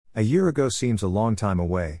A year ago seems a long time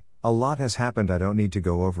away, a lot has happened, I don't need to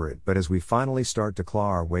go over it, but as we finally start to claw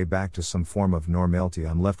our way back to some form of normality,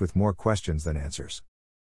 I'm left with more questions than answers.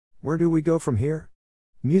 Where do we go from here?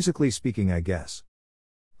 Musically speaking, I guess.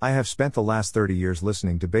 I have spent the last 30 years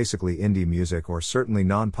listening to basically indie music or certainly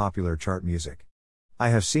non-popular chart music. I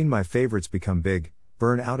have seen my favorites become big,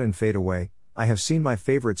 burn out and fade away. I have seen my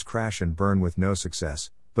favorites crash and burn with no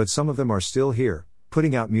success, but some of them are still here,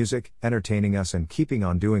 putting out music, entertaining us and keeping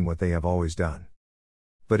on doing what they have always done.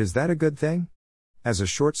 But is that a good thing? As a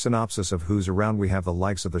short synopsis of who's around, we have the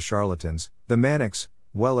likes of the Charlatans, the Manics,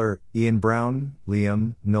 Weller, Ian Brown,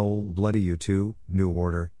 Liam, Noel, Bloody U2, New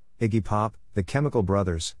Order, Iggy Pop, The Chemical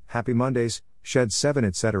Brothers, Happy Mondays, Shed 7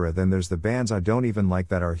 etc. Then there's the bands I don't even like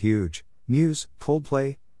that are huge, Muse,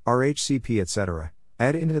 Coldplay, RHCP etc.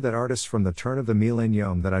 Add into that artists from the turn of the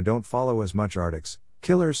millennium that I don't follow as much, Arctics,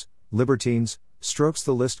 Killers, Libertines, Strokes,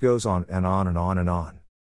 the list goes on and on and on and on.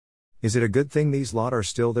 Is it a good thing these lot are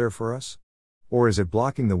still there for us? Or is it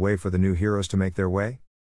blocking the way for the new heroes to make their way?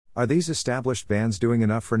 Are these established bands doing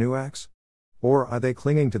enough for new acts? Or are they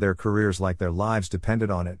clinging to their careers like their lives depended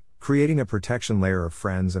on it, creating a protection layer of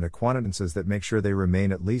friends and acquaintances that make sure they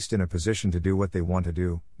remain at least in a position to do what they want to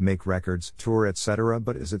do, make records, tour etc.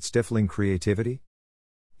 But is it stifling creativity?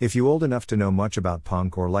 If you old enough to know much about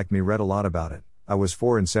punk or like me read a lot about it, I was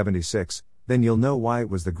 4 in 76, then you'll know why it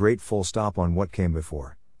was the great full stop on what came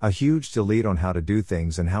before. A huge delete on how to do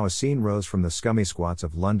things and how a scene rose from the scummy squats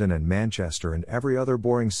of London and Manchester and every other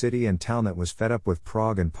boring city and town that was fed up with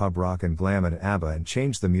prog and pub rock and glam and ABBA and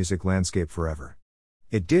changed the music landscape forever.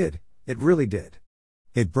 It did, it really did.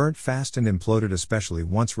 It burnt fast and imploded, especially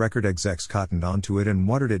once record execs cottoned onto it and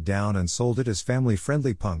watered it down and sold it as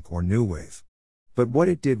family-friendly punk or new wave. But what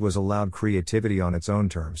it did was allowed creativity on its own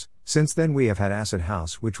terms. Since then we have had acid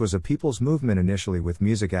house, which was a people's movement initially with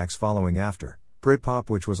music acts following after, Britpop,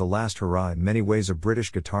 which was a last hurrah in many ways of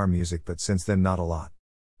British guitar music, but since then not a lot.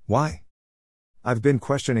 Why? I've been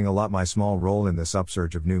questioning a lot my small role in this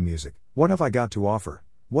upsurge of new music. What have I got to offer?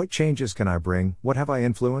 What changes can I bring? What have I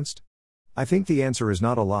influenced? I think the answer is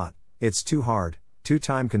not a lot. It's too hard, too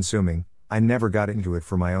time consuming. I never got into it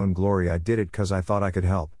for my own glory. I did it because I thought I could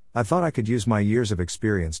help. I thought I could use my years of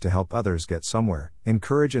experience to help others get somewhere,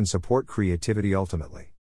 encourage and support creativity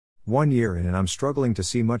ultimately. 1 year in and I'm struggling to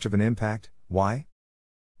see much of an impact. Why?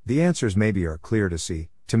 The answers maybe are clear to see.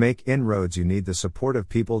 To make inroads you need the support of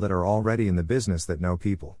people that are already in the business, that know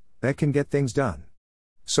people, that can get things done.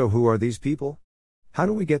 So who are these people? How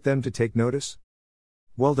do we get them to take notice?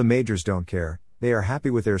 Well, the majors don't care. They are happy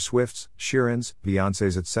with their Swifts, Sheerans,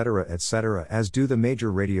 Beyoncés etc., as do the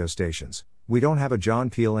major radio stations. We don't have a John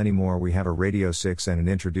Peel anymore, we have a Radio 6 and an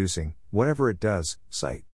introducing, whatever it does,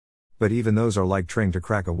 site. But even those are like trying to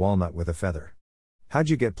crack a walnut with a feather. How'd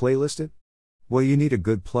you get playlisted? Well, you need a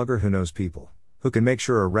good plugger who knows people, who can make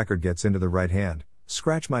sure a record gets into the right hand.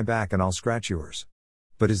 Scratch my back and I'll scratch yours.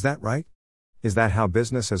 But is that right? Is that how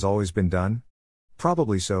business has always been done?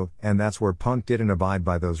 Probably so, and that's where punk didn't abide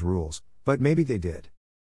by those rules, but maybe they did.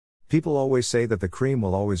 People always say that the cream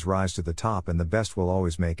will always rise to the top and the best will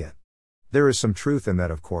always make it. There is some truth in that,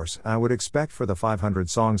 of course. I would expect for the 500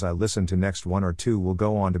 songs I listen to next, 1 or 2 will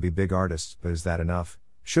go on to be big artists, but is that enough?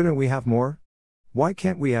 Shouldn't we have more? Why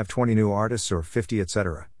can't we have 20 new artists or 50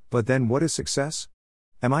 etc.? But then what is success?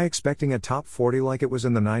 Am I expecting a top 40 like it was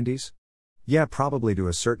in the 90s? Yeah, probably to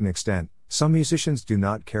a certain extent. Some musicians do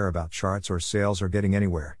not care about charts or sales or getting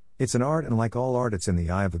anywhere. It's an art, and like all art, it's in the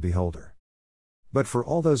eye of the beholder. But for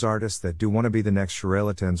all those artists that do want to be the next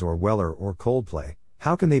Charlatans or Weller or Coldplay,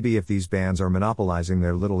 how can they be if these bands are monopolizing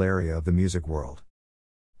their little area of the music world?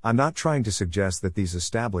 I'm not trying to suggest that these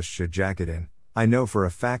established should jack it in. I know for a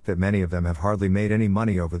fact that many of them have hardly made any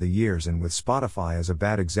money over the years, and with Spotify as a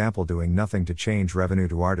bad example doing nothing to change revenue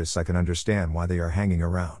to artists, I can understand why they are hanging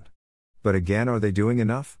around. But again, are they doing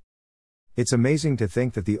enough? It's amazing to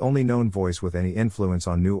think that the only known voice with any influence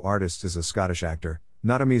on new artists is a Scottish actor,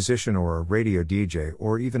 not a musician or a radio DJ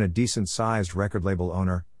or even a decent-sized record label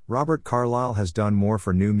owner. Robert Carlyle has done more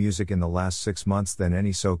for new music in the last 6 months than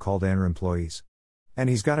any so-called ANR employees. And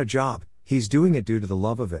he's got a job. He's doing it due to the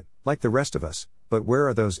love of it, like the rest of us. But where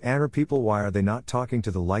are those ANR people? Why are they not talking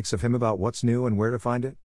to the likes of him about what's new and where to find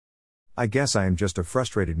it? I guess I am just a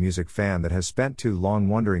frustrated music fan that has spent too long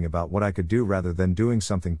wondering about what I could do rather than doing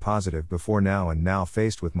something positive before now, and now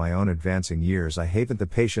faced with my own advancing years, I haven't the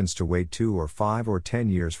patience to wait 2 or 5 or 10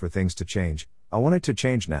 years for things to change. I want it to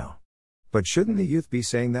change now. But shouldn't the youth be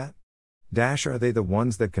saying that? Are they the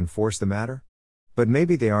ones that can force the matter? But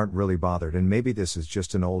maybe they aren't really bothered, and maybe this is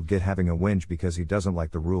just an old git having a whinge because he doesn't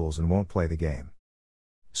like the rules and won't play the game.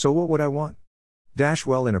 So what would I want?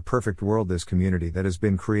 Well, in a perfect world, this community that has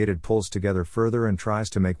been created pulls together further and tries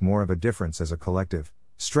to make more of a difference as a collective.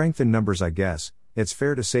 Strength in numbers, I guess. It's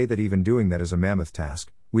fair to say that even doing that is a mammoth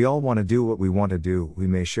task. We all want to do what we want to do, we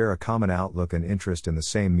may share a common outlook and interest in the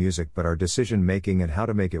same music, but our decision making and how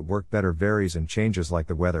to make it work better varies and changes like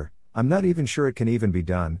the weather. I'm not even sure it can even be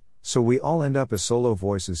done, so we all end up as solo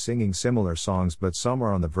voices singing similar songs, but some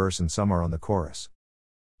are on the verse and some are on the chorus.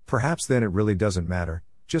 Perhaps then it really doesn't matter,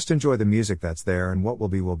 just enjoy the music that's there and what will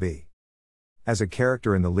be will be. As a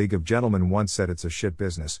character in The League of Gentlemen once said, it's a shit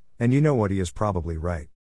business, and you know what, he is probably right.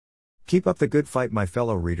 Keep up the good fight, my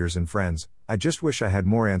fellow readers and friends. I just wish I had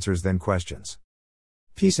more answers than questions.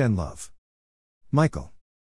 Peace and love. Michael.